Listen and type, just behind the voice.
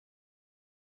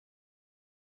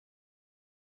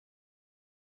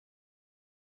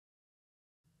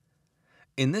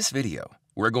In this video,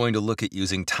 we're going to look at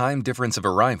using time difference of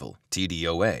arrival,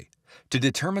 TDOA, to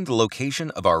determine the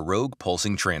location of our rogue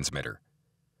pulsing transmitter.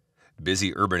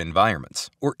 Busy urban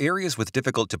environments or areas with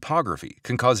difficult topography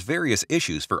can cause various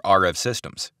issues for RF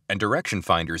systems, and direction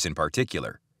finders in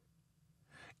particular.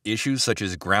 Issues such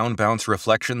as ground bounce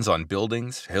reflections on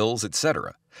buildings, hills,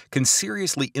 etc., can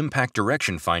seriously impact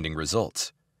direction finding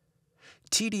results.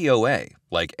 TDOA,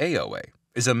 like AOA,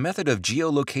 is a method of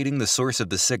geolocating the source of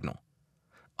the signal.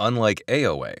 Unlike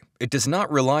AOA, it does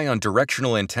not rely on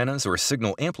directional antennas or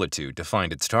signal amplitude to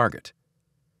find its target.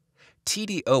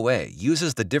 TDOA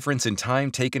uses the difference in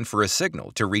time taken for a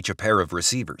signal to reach a pair of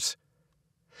receivers.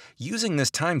 Using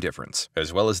this time difference,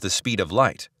 as well as the speed of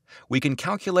light, we can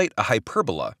calculate a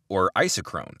hyperbola or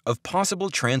isochrone of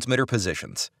possible transmitter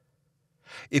positions.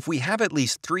 If we have at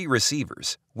least 3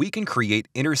 receivers, we can create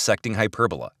intersecting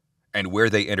hyperbola, and where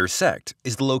they intersect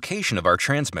is the location of our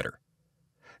transmitter.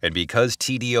 And because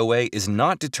TDOA is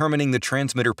not determining the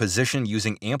transmitter position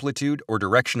using amplitude or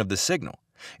direction of the signal,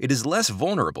 it is less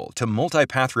vulnerable to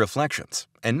multipath reflections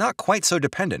and not quite so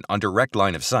dependent on direct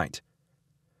line of sight.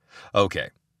 Okay,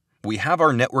 we have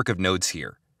our network of nodes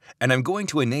here, and I'm going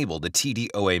to enable the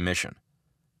TDOA mission.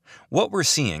 What we're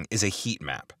seeing is a heat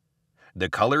map. The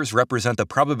colors represent the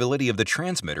probability of the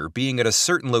transmitter being at a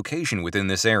certain location within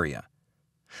this area.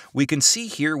 We can see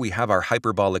here we have our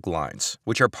hyperbolic lines,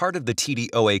 which are part of the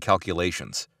TDOA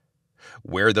calculations.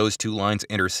 Where those two lines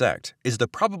intersect is the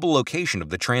probable location of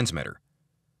the transmitter.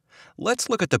 Let's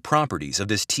look at the properties of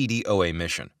this TDOA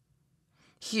mission.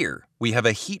 Here, we have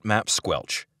a heat map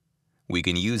squelch. We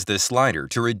can use this slider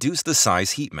to reduce the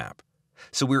size heat map,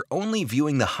 so we're only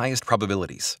viewing the highest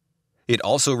probabilities. It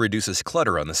also reduces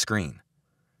clutter on the screen.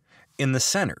 In the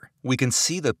center, we can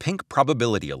see the pink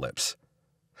probability ellipse.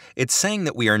 It's saying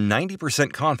that we are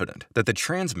 90% confident that the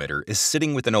transmitter is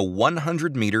sitting within a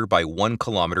 100 meter by 1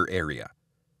 kilometer area.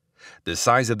 The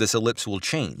size of this ellipse will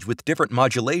change with different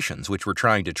modulations which we're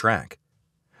trying to track.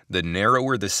 The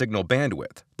narrower the signal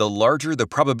bandwidth, the larger the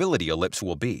probability ellipse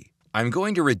will be. I'm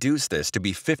going to reduce this to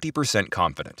be 50%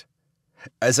 confident.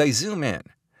 As I zoom in,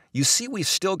 you see we've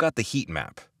still got the heat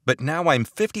map, but now I'm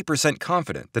 50%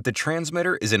 confident that the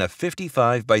transmitter is in a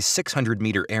 55 by 600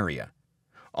 meter area.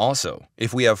 Also,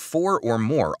 if we have 4 or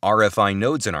more RFI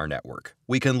nodes in our network,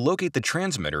 we can locate the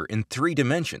transmitter in 3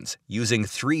 dimensions using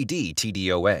 3D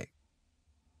TDOA.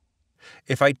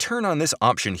 If I turn on this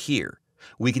option here,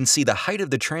 we can see the height of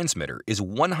the transmitter is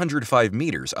 105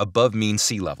 meters above mean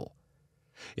sea level.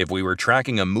 If we were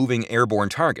tracking a moving airborne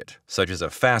target, such as a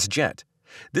fast jet,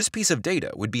 this piece of data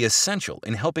would be essential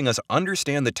in helping us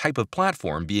understand the type of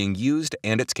platform being used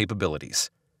and its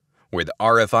capabilities. With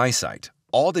RFeye Site,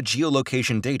 all the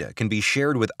geolocation data can be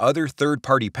shared with other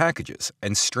third-party packages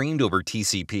and streamed over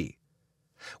TCP.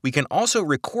 We can also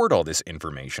record all this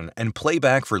information and play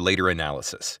back for later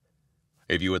analysis.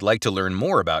 If you would like to learn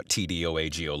more about TDOA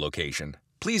geolocation,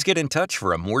 please get in touch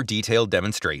for a more detailed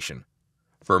demonstration.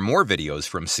 For more videos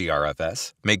from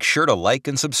CRFS, make sure to like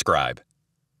and subscribe.